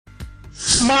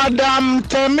Madam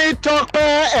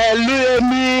Temitope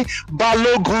Eluyemi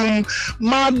Balogun.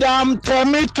 Madam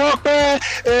Temitope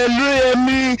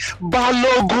Eluyemi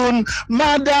Balogun.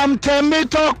 Madam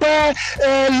Temitope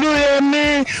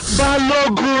Eluyemi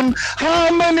Balogun.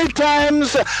 How many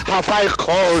times have I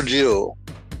called you?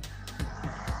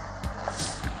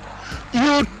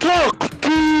 You talk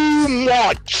too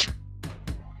much.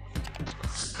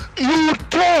 You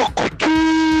talk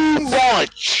too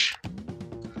much.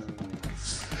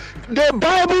 The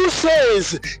Bible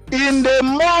says, in the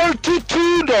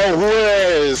multitude of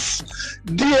ways,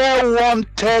 there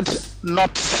wanted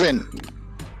not sin.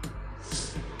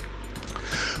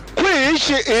 Which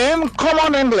in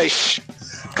common English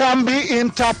can be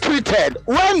interpreted,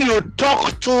 when you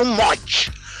talk too much,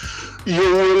 you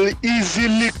will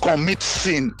easily commit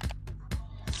sin.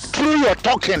 Through your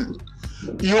talking,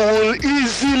 you will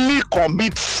easily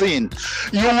commit sin.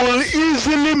 You will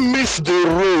easily miss the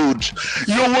road.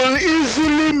 You will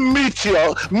easily miss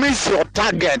your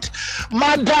target.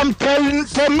 Madam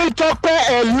Temitope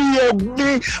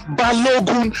Eluyemi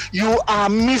Balogun, you are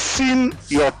missing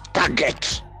your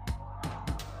target.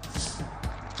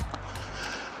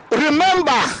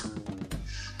 Remember,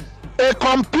 a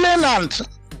complainant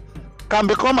can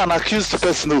become an accused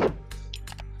person.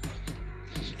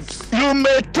 You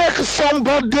may take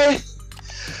somebody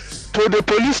to the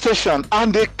police station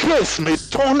and the case may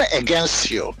turn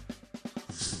against you.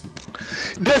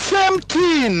 The same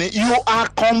thing you are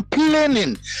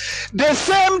complaining, the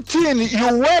same thing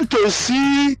you went to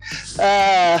see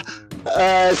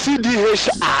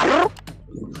CDHR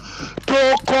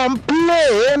to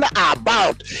complain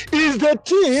about is the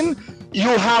thing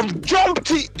you have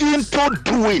jumped into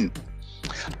doing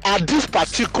at this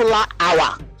particular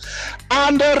hour.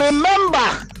 And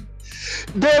remember,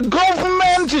 the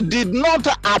government did not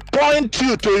appoint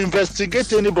you to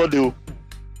investigate anybody.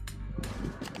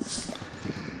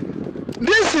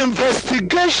 This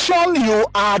investigation you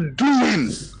are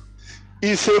doing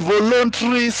is a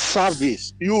voluntary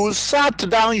service. You sat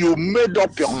down, you made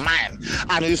up your mind,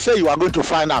 and you say you are going to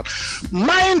find out.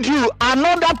 Mind you,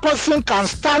 another person can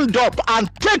stand up and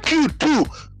take you to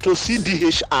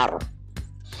CDHR,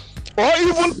 or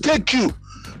even take you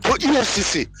to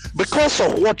EFCC because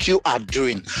of what you are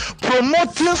doing,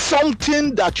 promoting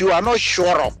something that you are not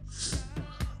sure of,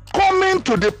 coming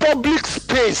to the public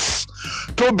space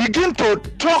to begin to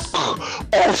talk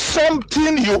of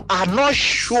something you are not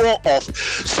sure of,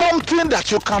 something that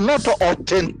you cannot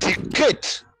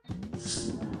authenticate.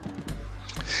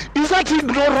 Is that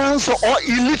ignorance or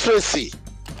illiteracy?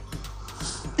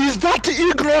 Is that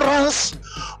ignorance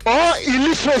or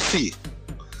illiteracy?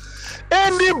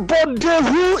 Anybody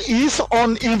who is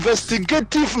on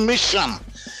investigative mission,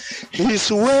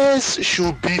 his ways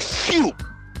should be few.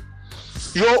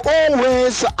 Your own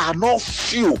ways are not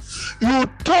few. You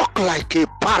talk like a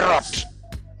parrot.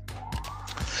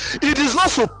 It is not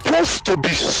supposed to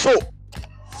be so.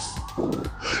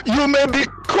 You may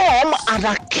become an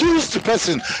accused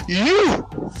person. You,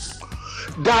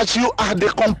 that you are the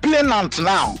complainant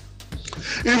now.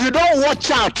 If you don't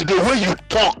watch out the way you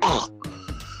talk,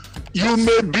 you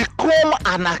may become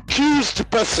an accused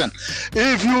person.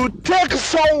 If you take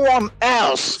someone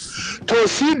else to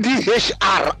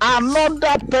CDHR,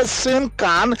 another person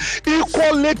can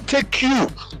equally take you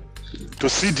to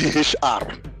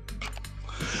CDHR.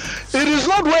 It is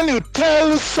not when you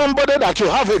tell somebody that you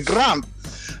have a grant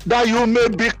that you may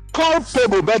be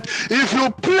culpable, but if you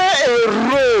play a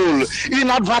role in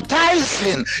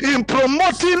advertising, in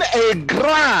promoting a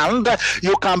grant,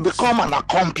 you can become an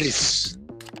accomplice.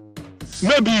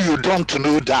 Maybe you don't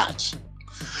know that.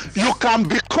 You can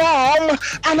become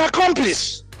an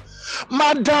accomplice.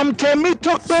 Madam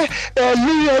Temitope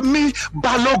Eluyemi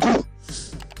Balogun.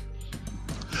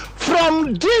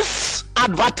 From this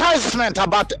advertisement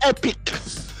about Epic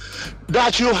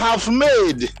that you have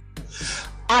made,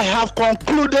 I have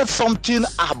concluded something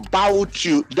about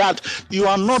you, that you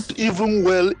are not even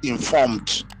well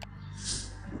informed.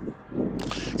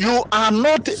 You are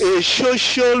not a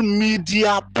social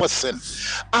media person,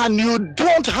 and you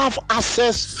don't have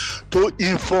access to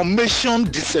information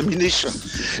dissemination.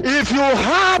 If you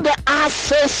had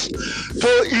access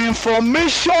to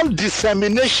information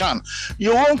dissemination,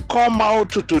 you won't come out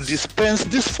to dispense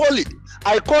this folly.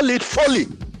 I call it folly.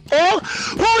 Or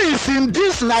who is in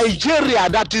this Nigeria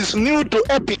that is new to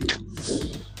Epic?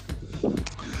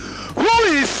 Who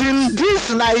is in this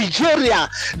Nigeria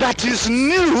that is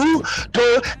new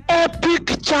to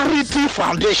Epic Charity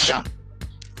Foundation,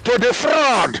 to the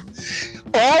fraud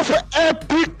of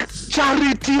Epic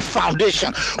Charity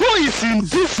Foundation? Who is in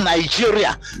this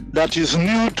Nigeria that is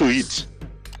new to it?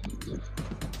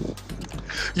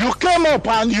 You came up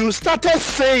and you started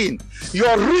saying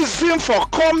your reason for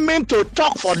coming to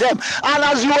talk for them. And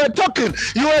as you were talking,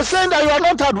 you were saying that you are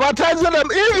not advertising them.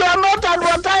 If you are not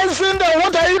advertising them,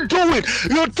 what are you doing?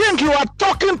 You think you are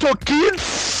talking to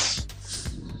kids?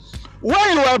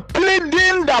 When you are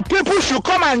pleading that people should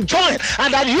come and join,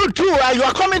 and that you too, you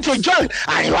are coming to join,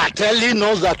 and you are telling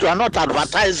us that you are not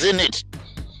advertising it.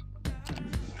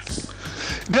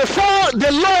 The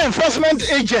law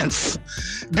enforcement agents,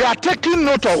 they are taking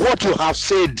note of what you have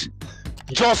said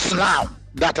just now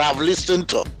that I've listened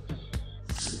to.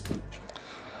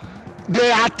 They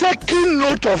are taking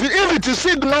note of it. If it is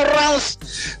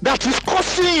ignorance that is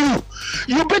causing you,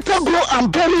 you better go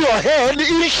and bury your head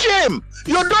in shame.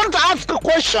 You don't ask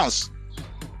questions.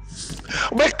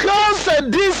 Because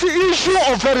this issue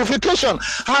of verification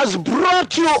has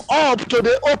brought you up to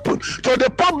the open, to the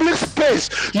public space,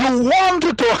 you want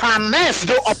to harness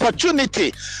the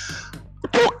opportunity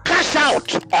to cash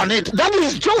out on it. That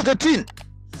is just the thing.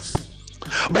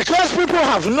 Because people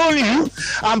have known you,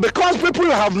 and because people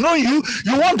have known you,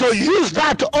 you want to use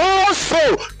that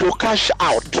also to cash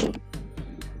out.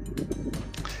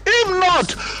 If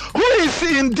not, who is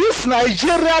in this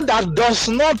Nigeria that does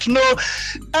not know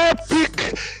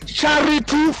Epic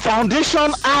Charity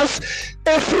Foundation as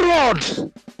a fraud?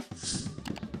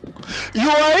 You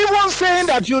are even saying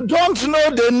that you don't know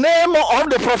the name of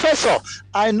the professor.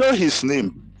 I know his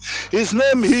name. His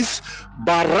name is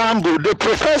Barambo, the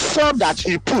professor that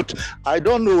he put. I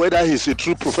don't know whether he's a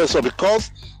true professor,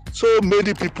 because so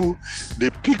many people, they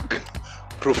pick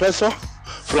professor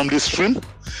from the stream,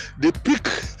 they pick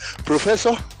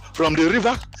professor from the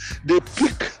river, they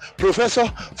pick professor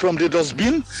from the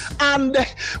dustbin, and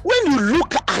when you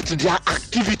look at their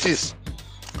activities,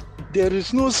 there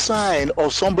is no sign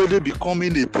of somebody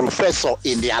becoming a professor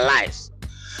in their lives.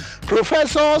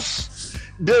 Professors,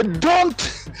 they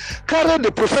don't carry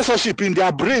the professorship in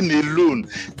their brain alone.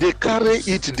 They carry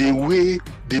it the way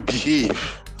they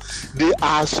behave. They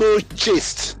are so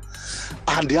chaste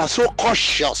and they are so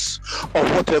cautious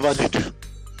of whatever they do.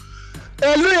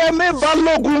 Eluyemi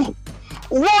Balogun,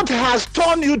 what has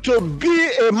turned you to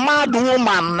be a mad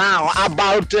woman now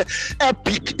about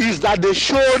Epic is that they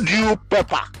showed you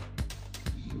paper.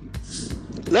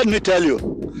 Let me tell you,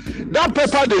 that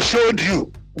paper they showed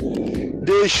you,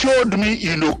 they showed me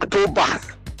in October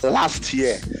last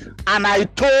year, and I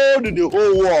told the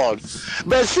whole world.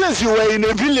 But since you were in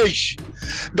a village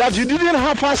that you didn't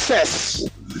have access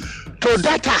to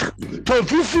data to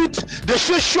visit the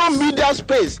social media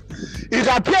space, it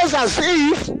appears as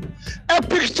if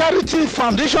Epic Charity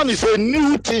Foundation is a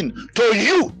new thing to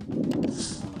you.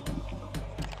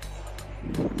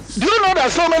 Do you know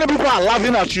that so many people are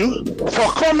laughing at you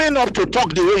for coming up to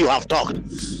talk the way you have talked?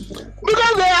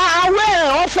 Because they are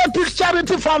aware of Epic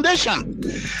Charity Foundation.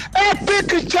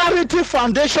 Epic Charity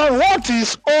Foundation, what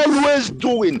is always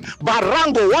doing,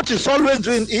 Barango, what is always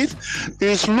doing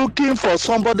is looking for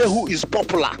somebody who is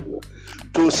popular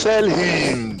to sell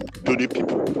him to the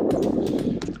people.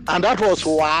 And that was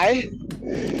why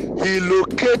he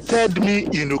located me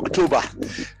in October.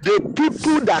 The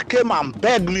people that came and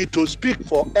begged me to speak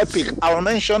for Epic, I will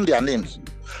mention their names.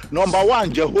 Number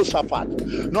one, Jehoshaphat.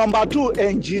 Number two,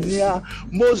 Engineer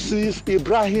Moses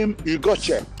Ibrahim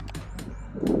Igoche.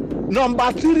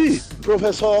 Number three,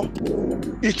 Professor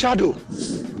Ichado.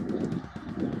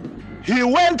 He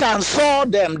went and saw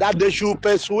them that they should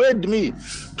persuade me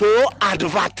to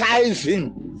advertise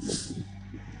him.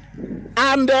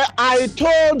 And I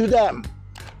told them,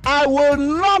 I will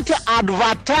not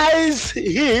advertise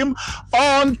him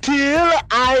until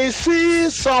I see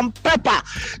some paper.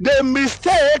 The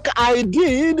mistake I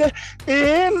did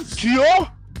in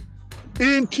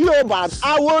theobarth,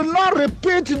 I will not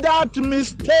repeat that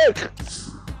mistake.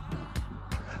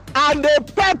 And the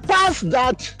papers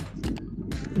that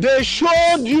they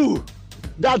showed you,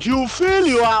 that you feel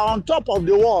you are on top of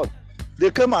the world,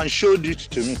 they came and showed it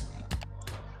to me.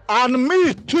 And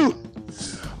me too.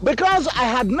 Because I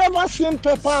had never seen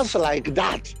papers like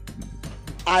that,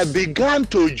 I began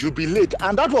to jubilate,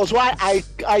 and that was why I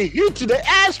hit the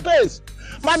airspace.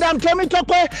 Madam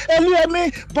Temitope,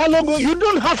 Eluyemi Balogun, you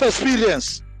don't have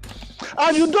experience,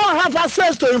 and you don't have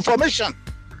access to information.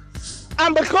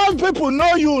 And because people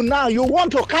know you now, you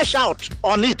want to cash out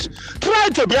on it. Try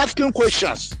to be asking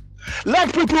questions.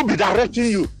 Let people be directing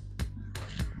you.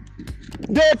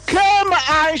 They came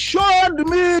and showed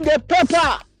me the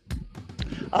paper.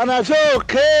 And I said,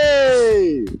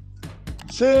 okay,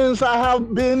 since I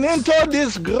have been into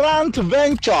this grant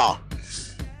venture,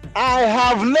 I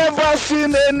have never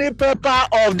seen any paper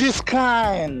of this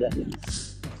kind.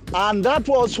 And that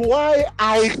was why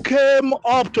I came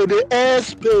up to the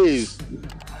airspace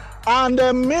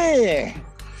And me,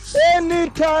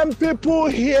 anytime people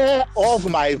hear of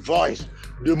my voice,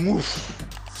 they move.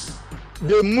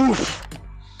 They move.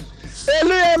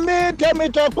 Eliemi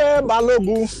Temitope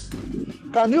Balogu,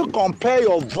 can you compare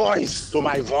your voice to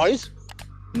my voice?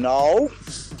 No.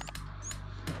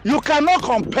 You cannot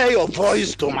compare your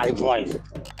voice to my voice.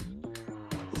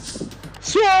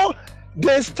 So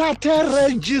they started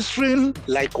registering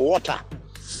like water.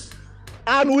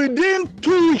 And within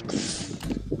 2 weeks,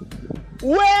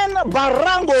 when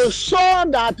Barango saw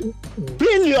that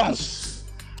billions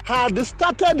had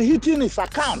started hitting his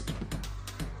account,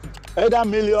 either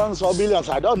millions or billions,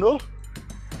 I don't know,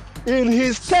 in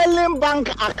his Sterling Bank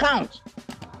account,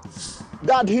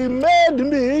 that he made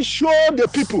me show the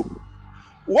people.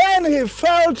 When he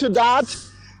felt that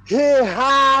he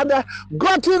had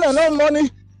gotten enough money,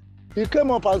 he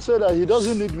came up and said that he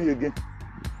doesn't need me again.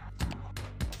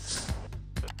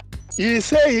 He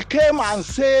said he came and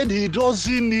said he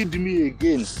doesn't need me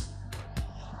again.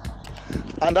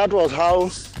 And that was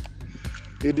how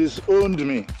he disowned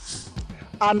me.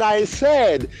 And I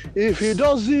said, if he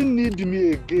doesn't need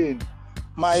me again,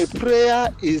 my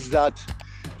prayer is that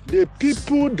the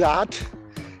people that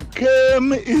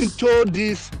came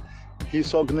into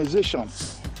his organization,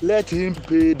 let him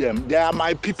pay them. They are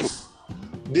my people.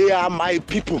 They are my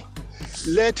people.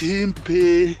 Let him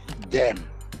pay them.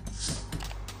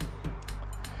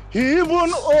 He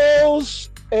even owes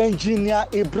Engineer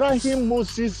Ibrahim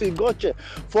Moses Igoche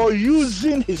for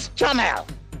using his channel.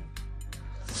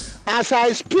 As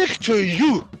I speak to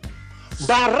you,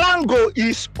 Barango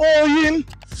is owing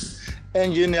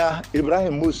Engineer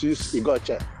Ibrahim Moses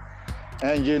Igoche.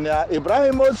 Engineer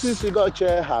Ibrahim Moses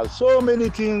Igoche has so many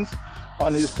things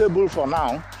on his table for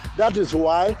now. That is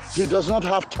why he does not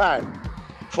have time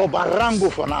for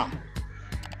Barango for now.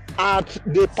 At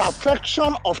the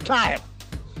perfection of time,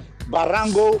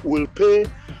 Barango will pay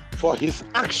for his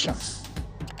action.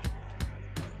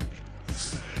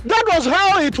 That was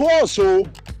how it was. So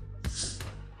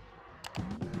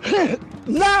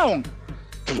now,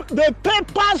 the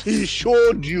papers he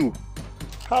showed you,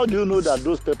 how do you know that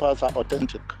those papers are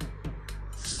authentic?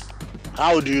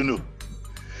 How do you know?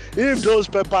 If those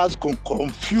papers can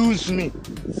confuse me,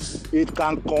 it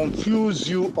can confuse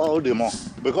you all the more,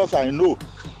 because I know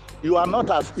you are not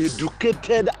as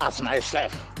educated as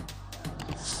myself.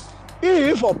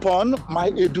 If upon my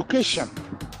education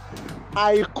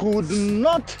I could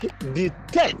not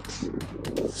detect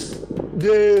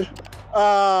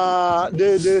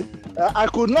I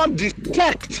could not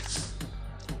detect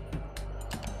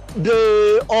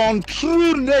the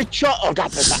untrue nature of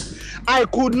that paper, I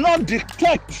could not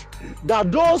detect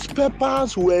that those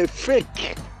papers were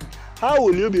fake, how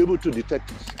will you be able to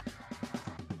detect it?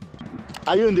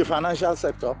 Are you in the financial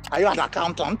sector? Are you an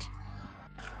accountant?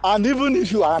 And even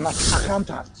if you are an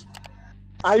accountant,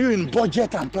 are you in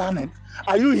budget and planning?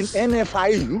 Are you in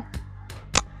NFIU?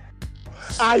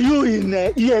 Are you in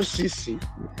EFCC?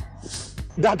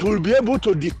 That will be able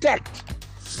to detect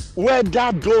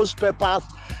whether those papers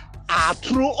are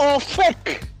true or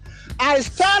fake. I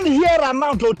stand here and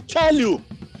now to tell you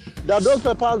that those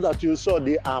papers that you saw,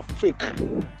 they are fake.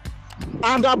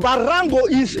 And Barango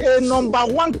is a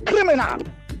 #1 criminal.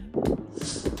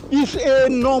 Is a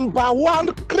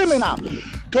 #1 criminal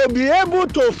to be able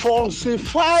to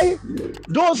falsify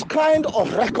those kind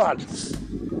of records.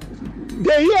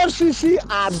 The EFCC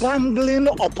are dangling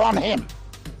upon him.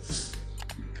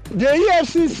 The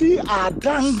EFCC are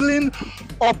dangling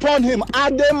upon him.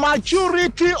 At the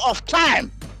maturity of time,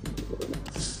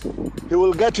 he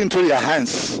will get into your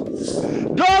hands.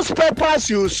 Those papers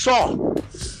you saw,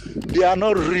 they are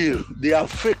not real. They are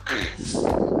fake.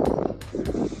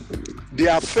 They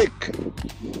are fake.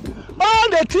 All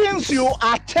the things you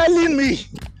are telling me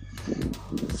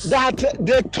that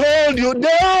they told you,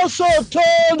 they also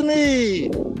told me.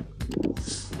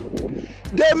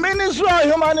 The Ministry of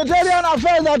Humanitarian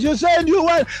Affairs that you said you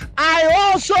went, I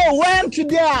also went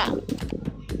there.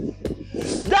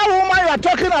 That woman you are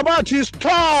talking about is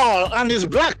tall and is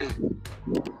black.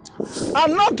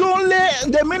 And not only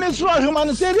the Ministry of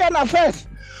Humanitarian Affairs,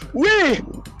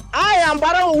 I and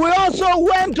Baran, we also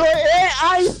went to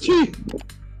AIT.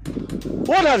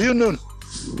 What have you known?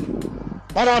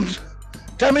 Madam,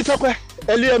 tell me,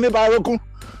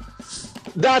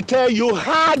 that you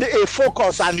had a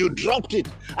focus and you dropped it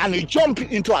and you jumped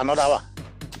into another one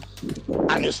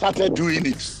and you started doing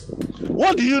it.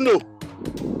 What do you know?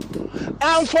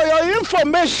 And for your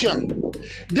information,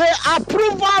 the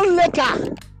approval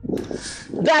letter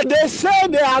that they say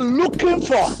they are looking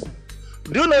for,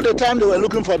 do you know the time they were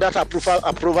looking for that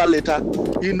approval letter?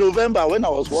 In November, when I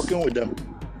was working with them.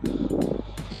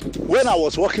 when I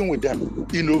was working with them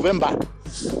in November.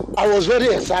 I was very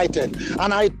excited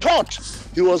and I thought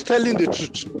he was telling the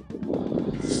truth.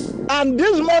 And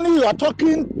this money you are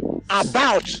talking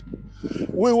about,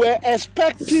 we were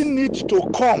expecting it to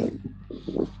come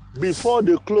before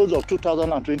the close of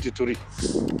 2023.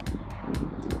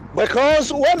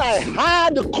 Because when I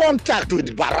had contact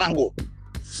with Barango,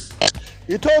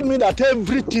 he told me that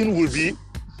everything will be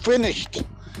finished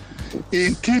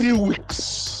in 3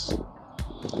 weeks.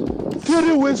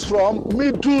 3 weeks from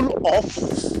middle of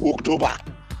October.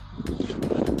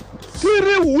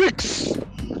 3 weeks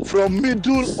from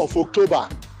middle of October.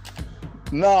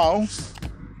 Now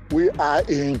we are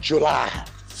in July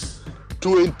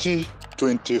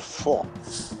 2024.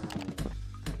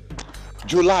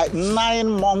 July, 9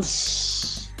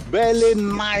 months, barely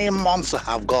 9 months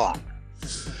have gone.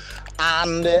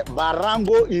 And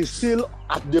Barango is still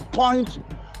at the point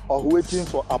of waiting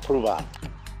for approval.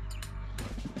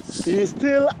 He is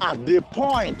still at the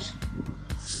point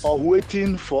of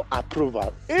waiting for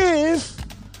approval. If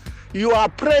you are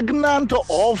pregnant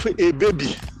of a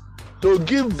baby, to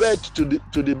give birth to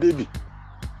the baby,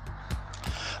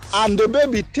 and the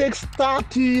baby takes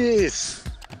 30 years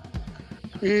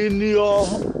in your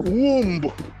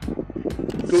womb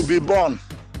to be born,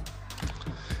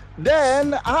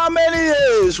 then how many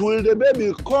years will the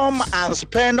baby come and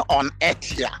spend on earth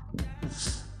here?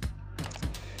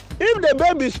 If the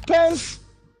baby spends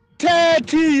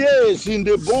 30 years in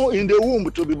the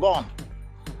womb to be born,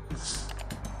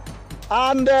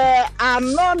 and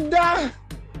another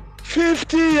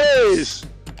 50 years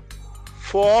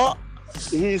for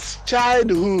his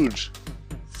childhood,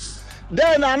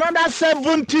 then another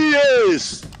 70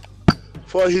 years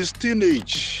for his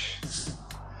teenage,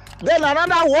 then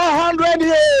another 100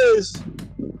 years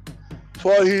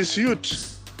for his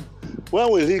youth.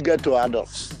 When will he get to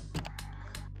adults?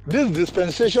 This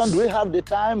dispensation, do we have the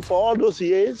time for all those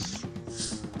years?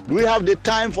 Do we have the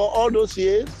time for all those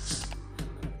years?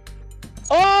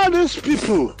 All these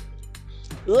people,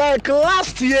 like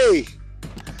last year,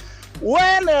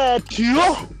 when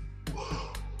Theo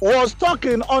was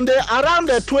talking on around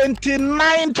the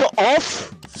 29th of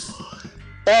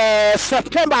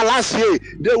September last year,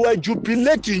 they were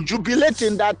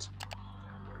jubilating that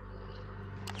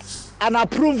an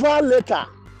approval letter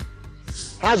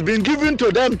has been given to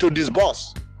them to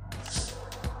disburse.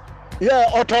 Yeah,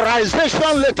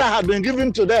 authorization letter has been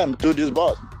given to them to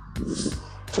disburse.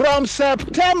 From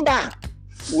September,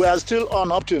 we are still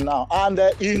on up to now. And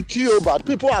in theobarth,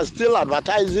 people are still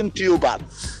advertising theobarth,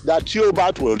 that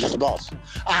theobarth will disburse.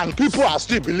 And people are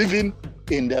still believing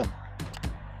in them.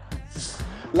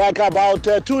 Like about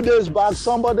 2 days back,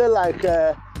 somebody like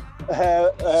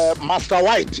Master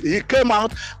White, he came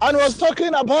out and was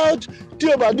talking about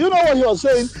theobarth. Do you know what he was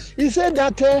saying? He said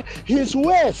that his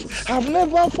words have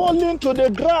never fallen to the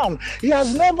ground. He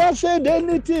has never said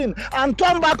anything and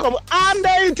turned back up. And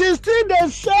it is still the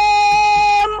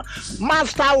same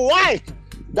Master White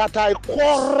that I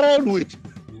quarreled with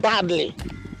badly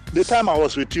the time I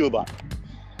was with theobarth.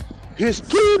 He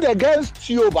stood against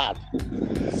theobarth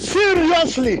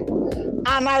seriously,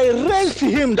 and I raised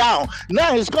him down.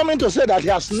 Now he's coming to say that he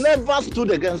has never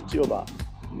stood against theobarth.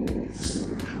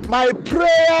 My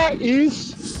prayer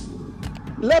is,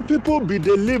 let people be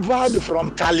delivered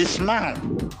from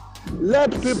talisman.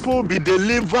 Let people be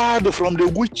delivered from the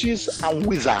witches and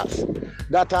wizards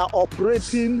that are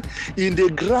operating in the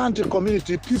grant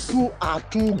community. People are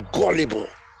too gullible.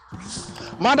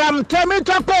 Madam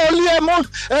Temitoko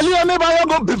Eliemo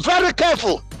Bayogo, be very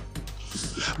careful.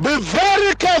 Be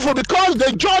very careful, because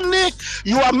the journey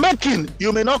you are making,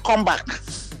 you may not come back.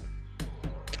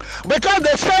 Because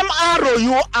the same arrow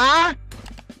you are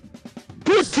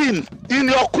putting in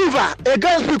your quiver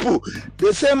against people,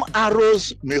 the same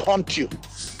arrows may haunt you.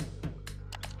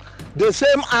 The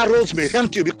same arrows may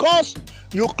haunt you because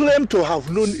you claim to have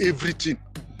known everything.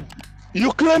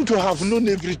 You claim to have known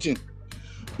everything.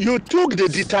 You took the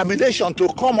determination to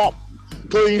come up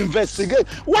to investigate.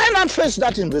 Why not face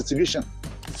that investigation?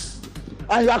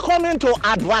 And you are coming to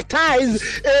advertise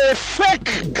a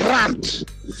fake grant.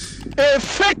 A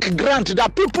fake grant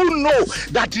that people know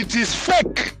that it is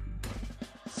fake.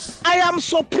 I am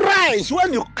surprised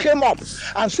when you came up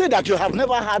and said that you have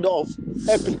never heard of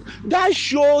EPIC. That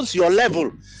shows your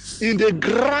level in the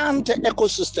grant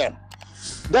ecosystem,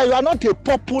 that you are not a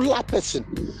popular person.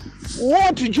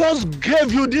 What just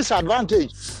gave you this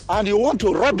advantage, and you want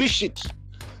to rubbish it.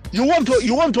 You want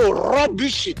to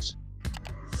rubbish it.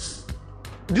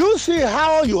 Do you see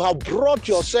how you have brought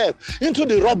yourself into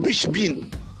the rubbish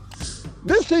bin?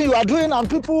 This thing you are doing and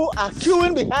people are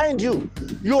queuing behind you.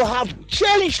 You have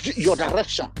changed your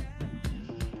direction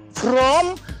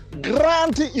from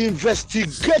grant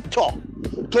investigator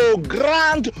to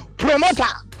grant promoter,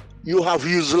 you have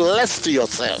useless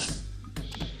yourself.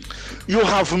 You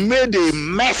have made a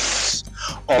mess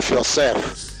of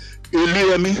yourself.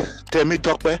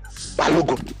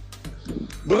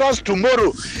 Because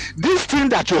tomorrow, this thing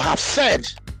that you have said,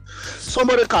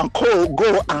 somebody can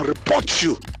go and report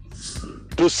you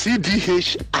to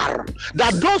CDHR.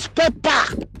 That those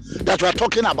papers that we are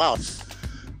talking about,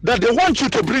 that they want you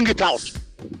to bring it out.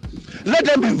 Let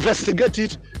them investigate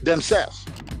it themselves.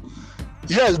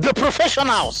 Yes, the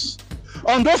professionals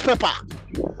on those papers.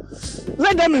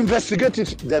 Let them investigate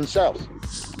it themselves.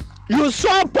 You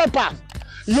saw papers.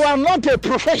 You are not a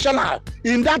professional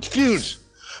in that field.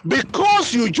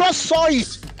 Because you just saw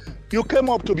it, you came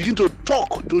up to begin to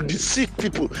talk, to deceive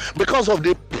people because of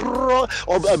the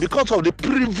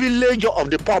privilege of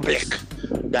the public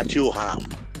that you have.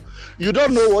 You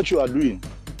don't know what you are doing.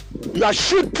 You are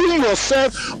shooting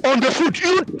yourself on the foot.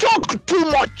 You talk too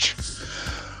much.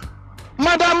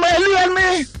 Madam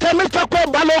Eliemi Temitope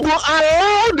Balogun,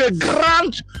 allow the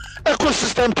grant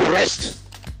ecosystem to rest.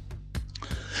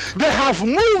 They have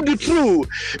moved through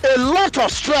a lot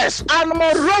of stress, and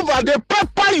moreover, the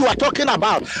paper you are talking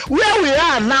about, where we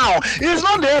are now, is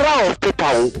not the era of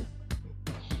paper.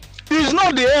 It's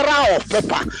not the era of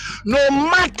paper. No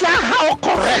matter how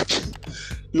correct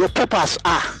your papers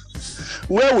are,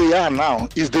 where we are now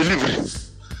is delivery.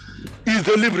 Is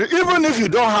delivery. Even if you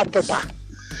don't have paper,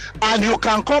 and you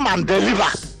can come and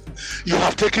deliver, you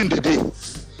have taken the day.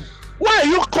 Why are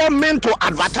you coming to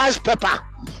advertise paper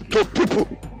to people?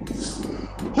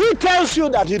 Who tells you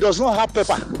that he does not have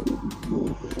paper?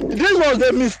 This was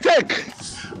the mistake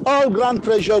all Grand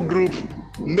Pressure Group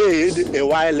made a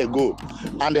while ago,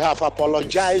 and they have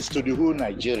apologized to the whole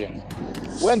Nigerian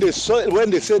when they say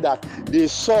that they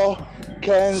saw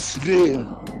Ken's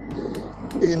name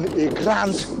in a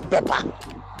grant paper,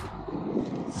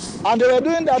 and they were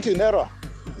doing that in error.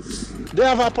 They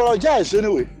have apologized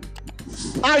anyway.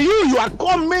 And you are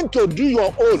coming to do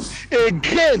your own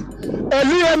again.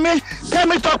 Eliemi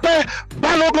Temitope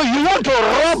Balogun, you want to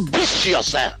rubbish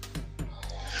yourself.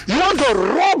 You want to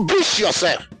rubbish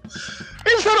yourself.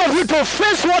 Instead of you to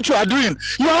face what you are doing,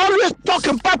 you are always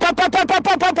talking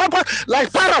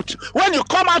like parrot. When you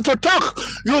come out to talk,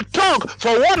 you talk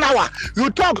for 1 hour,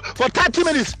 you talk for 30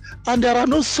 minutes, and there are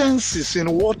no senses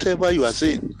in whatever you are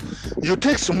saying. You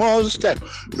take small step,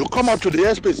 you come out to the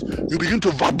airspace, you begin to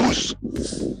vaboose.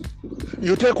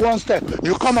 You take one step,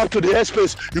 you come up to the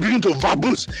airspace, you begin to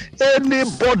vaboose.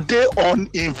 Anybody on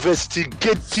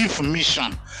investigative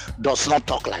mission does not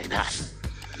talk like that.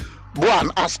 Go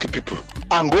and ask people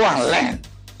and go and learn.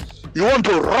 You want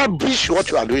to rubbish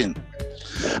what you are doing.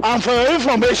 And for your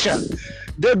information,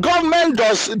 the government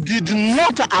did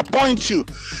not appoint you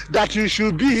that you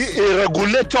should be a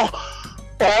regulator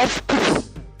of people.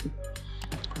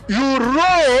 You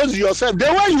rose yourself. The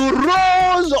way you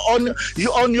rose on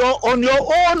your own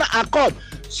accord,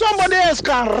 somebody else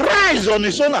can rise on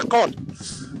his own accord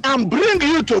and bring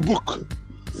you to book.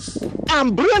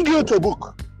 And bring you to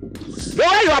book. The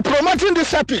way you are promoting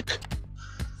this epic.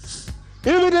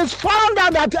 If it is found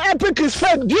out that epic is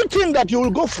fake, do you think that you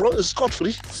will go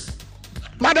scot-free?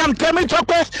 Madam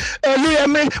Temitope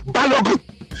Eliemi Balogun,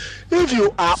 if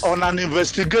you are on an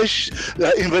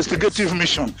investigative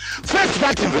mission, face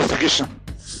that investigation.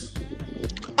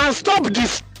 And stop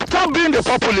being the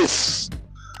populists.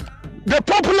 The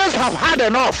populists have had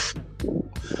enough.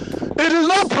 It is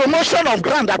not promotion of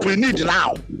grant that we need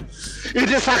now. It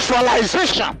is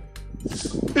actualization.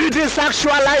 It is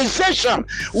actualization.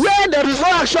 Where there is no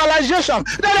actualization,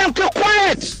 let them keep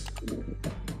quiet.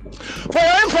 For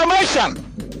your information,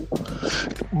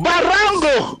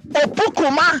 Barango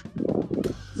Opukuma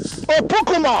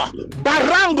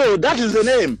Barango, that is the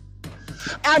name.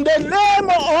 And the name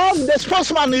of the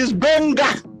spokesman is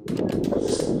Benga.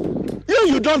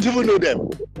 You don't even know them.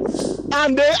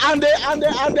 And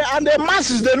the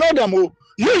masses, they know them.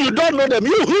 You don't know them.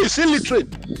 You who is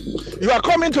illiterate. You are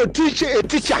coming to teach a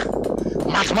teacher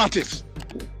mathematics.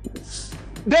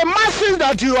 The masses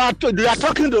that you are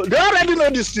talking to, they already know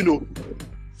this, you know.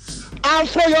 And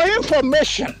for your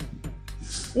information,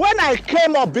 when I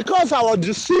came up, because I was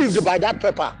deceived by that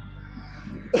paper,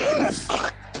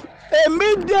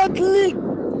 immediately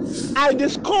I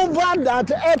discovered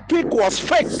that Epic was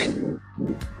fake.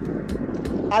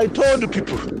 I told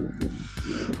people,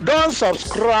 don't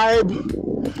subscribe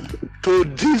to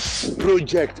this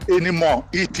project anymore.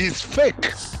 It is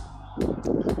fake.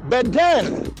 But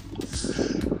then,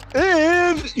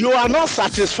 if you are not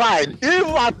satisfied, if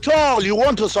at all you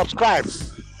want to subscribe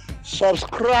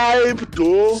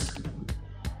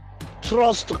to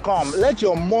trust come. Let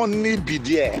your money be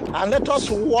there. And let us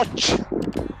watch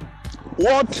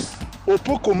what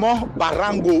Opokumo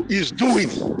Barango is doing.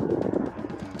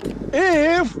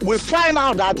 If we find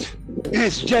out that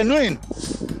it's genuine,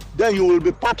 then you will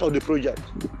be part of the project.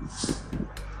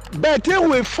 But if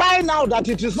we find out that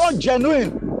it is not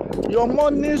genuine, your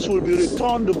monies will be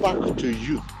returned back to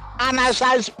you. And as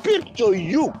I speak to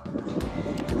you,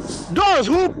 those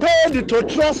who paid to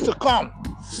trust to come,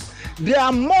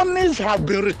 their monies have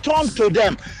been returned to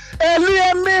them. Are you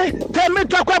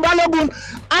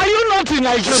not in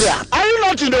Nigeria? Are you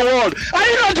not in the world? Are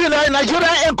you not in the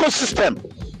Nigerian ecosystem?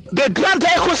 The grant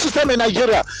ecosystem in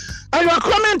Nigeria. And you are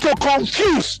coming to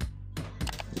confuse.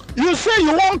 You say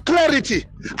you want clarity,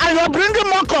 and you are bringing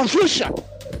more confusion.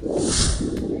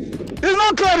 It's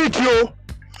not clarity,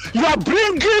 you are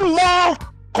bringing more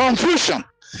confusion.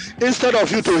 Instead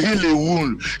of you to heal a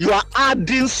wound, you are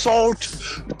adding salt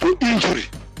to injury.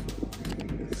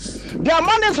 Their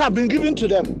monies have been given to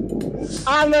them.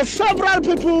 And several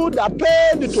people that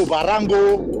paid to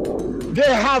Barango,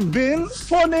 they have been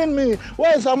phoning me.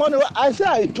 Where is the money? I say,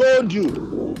 I told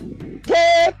you,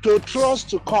 pay to trust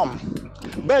to come.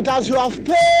 But as you have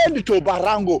paid to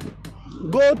Barango,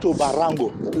 go to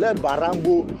Barango. Let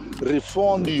Barango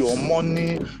refund your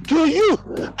money to you.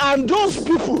 And those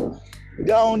people,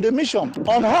 they are on the mission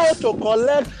on how to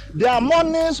collect their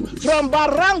monies from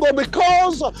Barango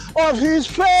because of his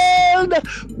failed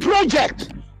project.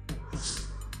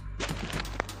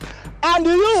 And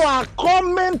you are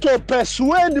coming to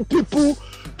persuade people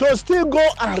to still go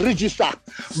and register.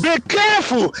 Be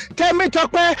careful,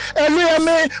 Temitope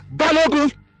Eluyemi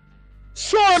Balogun,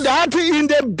 so that in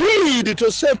the bid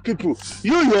to save people,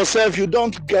 you yourself, you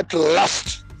don't get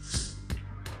lost.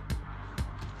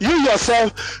 You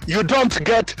yourself, you don't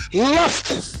get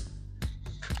lost.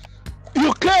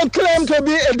 You can't claim to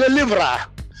be a deliverer,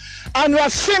 and you are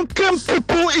sinking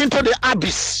people into the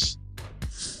abyss.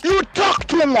 You talk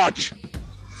too much.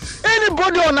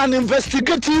 Anybody on an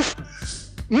investigative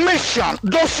mission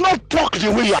does not talk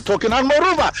the way you are talking. And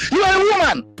moreover, you are a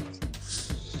woman.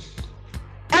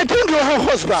 I think you have a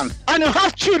husband and you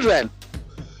have children.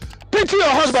 Pity your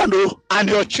husband and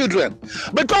your children.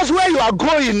 Because where you are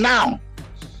going now,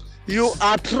 you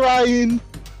are trying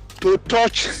to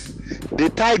touch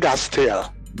the tiger's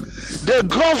tail. The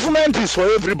government is for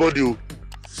everybody.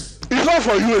 It's not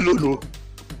for you alone.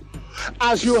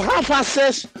 As you have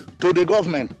access to the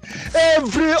government,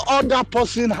 every other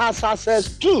person has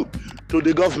access to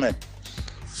the government.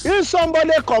 If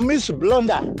somebody commits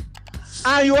blunder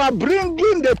and you are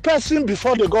bringing the person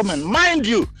before the government, mind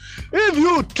you, if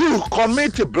you too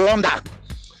commit a blunder,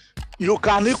 you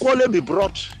can equally be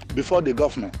brought before the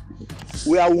government.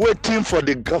 We are waiting for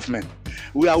the government.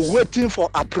 We are waiting for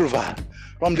approval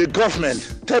from the government.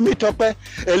 Temitope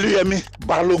Eluyemi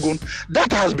Balogun.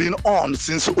 That has been on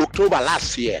since October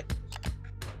last year.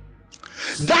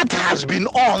 That has been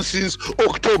on since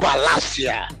October last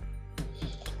year.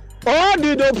 Or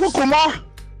did Opokumo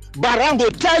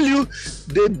Barango tell you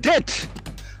the date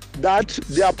that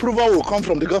the approval will come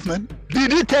from the government?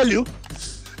 Did he tell you?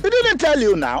 He didn't tell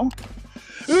you now.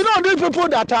 You know, these people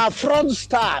that are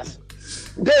fraudsters,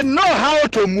 they know how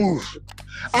to move.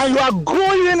 And you are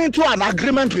going into an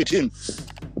agreement with him.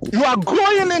 You are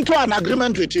going into an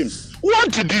agreement with him.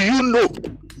 What do you know?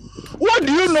 What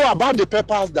do you know about the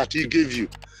papers that he gave you?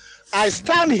 I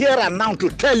stand here and now to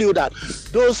tell you that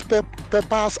those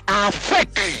papers are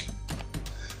fake.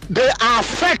 They are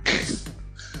fake.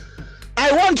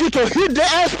 I want you to hit the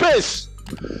airspace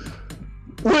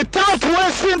without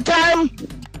wasting time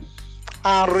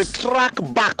and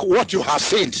retract back what you have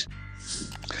said.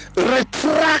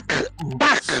 Retract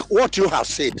back what you have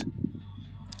said.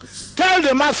 Tell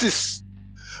the masses,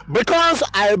 because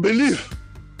I believe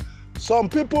some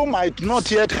people might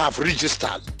not yet have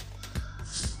registered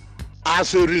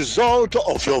as a result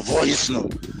of your voice now.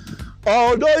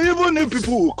 Although even if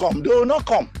people will come, they will not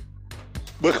come,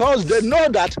 because they know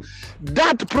that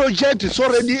that project is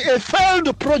already a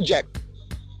failed project.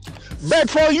 But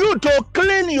for you to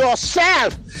clean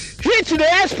yourself, hit the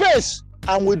airspace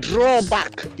and withdraw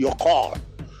back your call.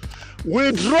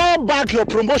 Withdraw back your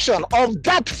promotion of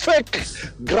that fake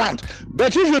grant.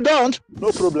 But if you don't,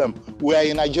 no problem. We are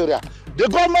in Nigeria. The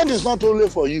government is not only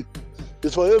for you,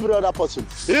 it's for every other person.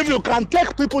 If you can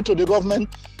take people to the government,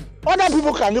 other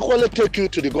people can equally take you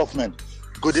to the government.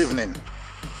 Good evening.